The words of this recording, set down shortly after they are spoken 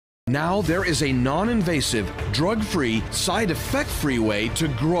Now there is a non-invasive, drug-free, side-effect-free way to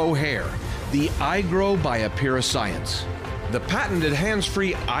grow hair. The iGrow by Apira Science. The patented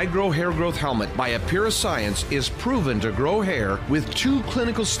hands-free iGrow hair growth helmet by Apira Science is proven to grow hair with 2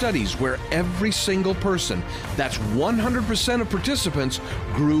 clinical studies where every single person, that's 100% of participants,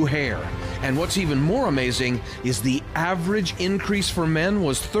 grew hair. And what's even more amazing is the average increase for men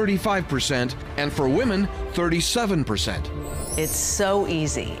was 35% and for women, 37%. It's so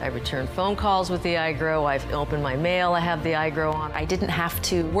easy. I return phone calls with the iGrow. I've opened my mail. I have the iGrow on. I didn't have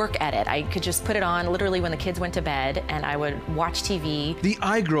to work at it. I could just put it on literally when the kids went to bed, and I would watch TV. The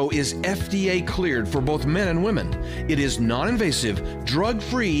iGrow is FDA cleared for both men and women. It is non-invasive,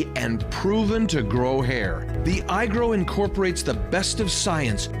 drug-free, and proven to grow hair. The iGrow incorporates the best of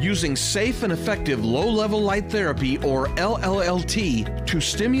science using safe and effective low-level light therapy, or LLLT, to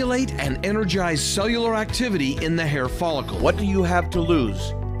stimulate and energize cellular activity in the hair follicle. What do you have to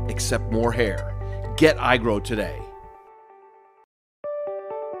lose except more hair? Get iGrow today.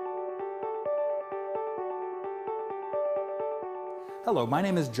 Hello, my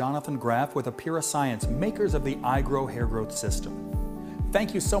name is Jonathan Graff with Apira Science, makers of the iGrow hair growth system.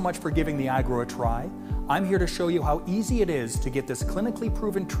 Thank you so much for giving the iGrow a try. I'm here to show you how easy it is to get this clinically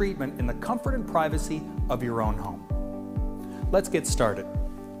proven treatment in the comfort and privacy of your own home. Let's get started.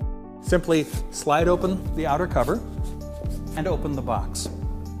 Simply slide open the outer cover and open the box.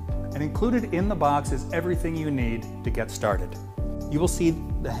 And included in the box is everything you need to get started. You will see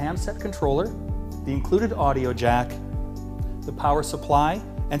the handset controller, the included audio jack, the power supply,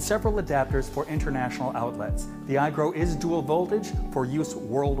 and several adapters for international outlets. The iGrow is dual voltage for use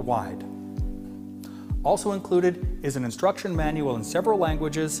worldwide. Also included is an instruction manual in several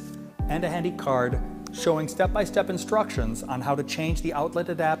languages and a handy card showing step-by-step instructions on how to change the outlet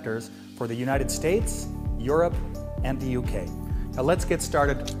adapters for the United States, Europe, and the UK. Now let's get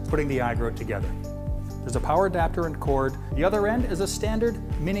started putting the iGrow together. There's a power adapter and cord. The other end is a standard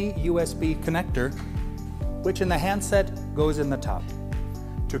mini USB connector, which in the handset goes in the top.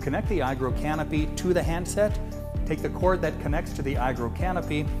 To connect the iGrow canopy to the handset, take the cord that connects to the iGrow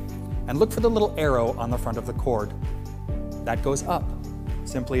canopy and look for the little arrow on the front of the cord. That goes up.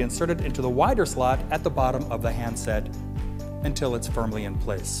 Simply insert it into the wider slot at the bottom of the handset until it's firmly in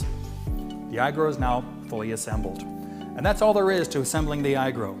place. The iGrow is now fully assembled. And that's all there is to assembling the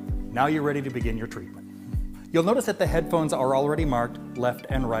iGrow. Now you're ready to begin your treatment. You'll notice that the headphones are already marked left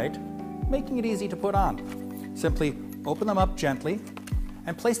and right, making it easy to put on. Simply open them up gently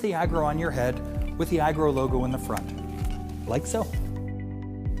and place the iGrow on your head with the iGrow logo in the front, like so.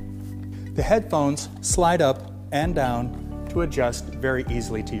 The headphones slide up and down to adjust very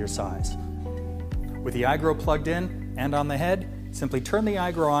easily to your size. With the iGrow plugged in and on the head, simply turn the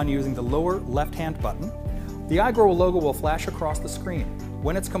iGrow on using the lower left-hand button. The iGrow logo will flash across the screen.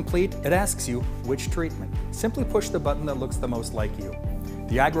 When it's complete, it asks you which treatment. Simply push the button that looks the most like you.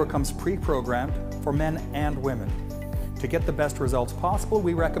 The iGrow comes pre-programmed for men and women. To get the best results possible,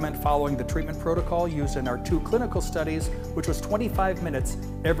 we recommend following the treatment protocol used in our 2 clinical studies, which was 25 minutes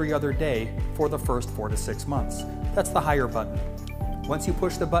every other day for the first 4 to 6 months. That's the higher button. Once you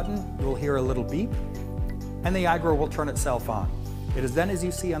push the button, you will hear a little beep, and the iGrow will turn itself on. It is then, as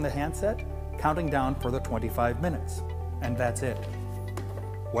you see on the handset, counting down for the 25 minutes. And that's it.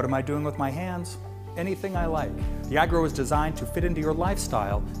 What am I doing with my hands? Anything I like. The iGrow is designed to fit into your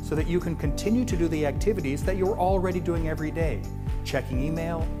lifestyle so that you can continue to do the activities that you're already doing every day. Checking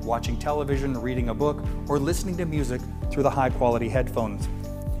email, watching television, reading a book, or listening to music through the high-quality headphones.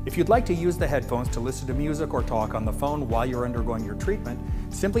 If you'd like to use the headphones to listen to music or talk on the phone while you're undergoing your treatment,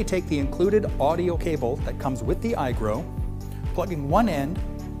 simply take the included audio cable that comes with the iGrow, plugging one end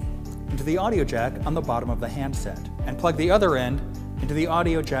into the audio jack on the bottom of the handset, and plug the other end into the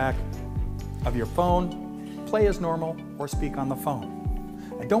audio jack of your phone, play as normal, or speak on the phone.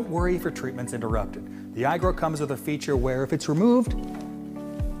 And don't worry if your treatment's interrupted. The iGrow comes with a feature where if it's removed,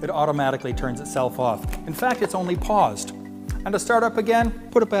 it automatically turns itself off. In fact, it's only paused. And to start up again,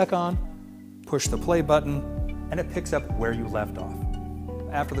 put it back on, push the play button, and it picks up where you left off.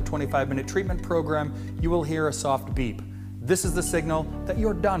 After the 25-minute treatment program, you will hear a soft beep. This is the signal that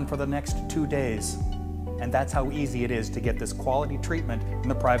you're done for the next 2 days. And that's how easy it is to get this quality treatment in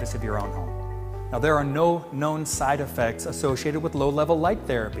the privacy of your own home. Now, there are no known side effects associated with low-level light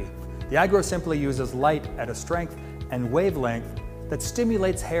therapy. The iGrow simply uses light at a strength and wavelength that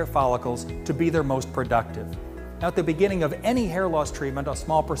stimulates hair follicles to be their most productive. Now, at the beginning of any hair loss treatment, a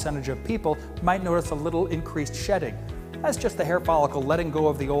small percentage of people might notice a little increased shedding. That's just the hair follicle letting go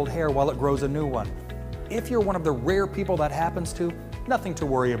of the old hair while it grows a new one. If you're one of the rare people that happens to, nothing to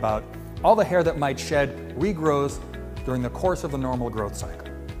worry about. All the hair that might shed regrows during the course of the normal growth cycle.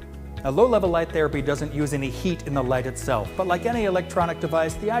 Now, low-level light therapy doesn't use any heat in the light itself, but like any electronic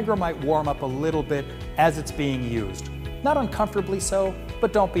device, the iGrow might warm up a little bit as it's being used. Not uncomfortably so,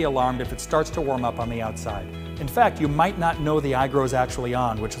 but don't be alarmed if it starts to warm up on the outside. In fact, you might not know the iGrow is actually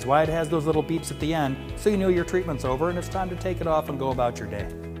on, which is why it has those little beeps at the end, so you know your treatment's over and it's time to take it off and go about your day.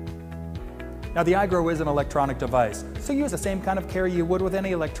 Now, the iGrow is an electronic device, so use the same kind of care you would with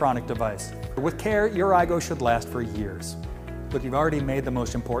any electronic device. With care, your iGrow should last for years. But you've already made the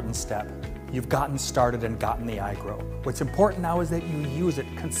most important step. You've gotten started and gotten the iGrow. What's important now is that you use it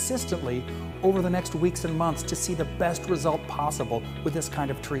consistently over the next weeks and months to see the best result possible with this kind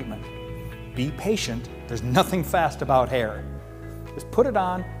of treatment. Be patient, there's nothing fast about hair. Just put it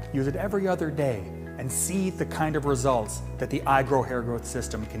on, use it every other day, and see the kind of results that the iGrow hair growth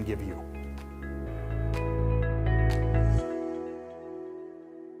system can give you.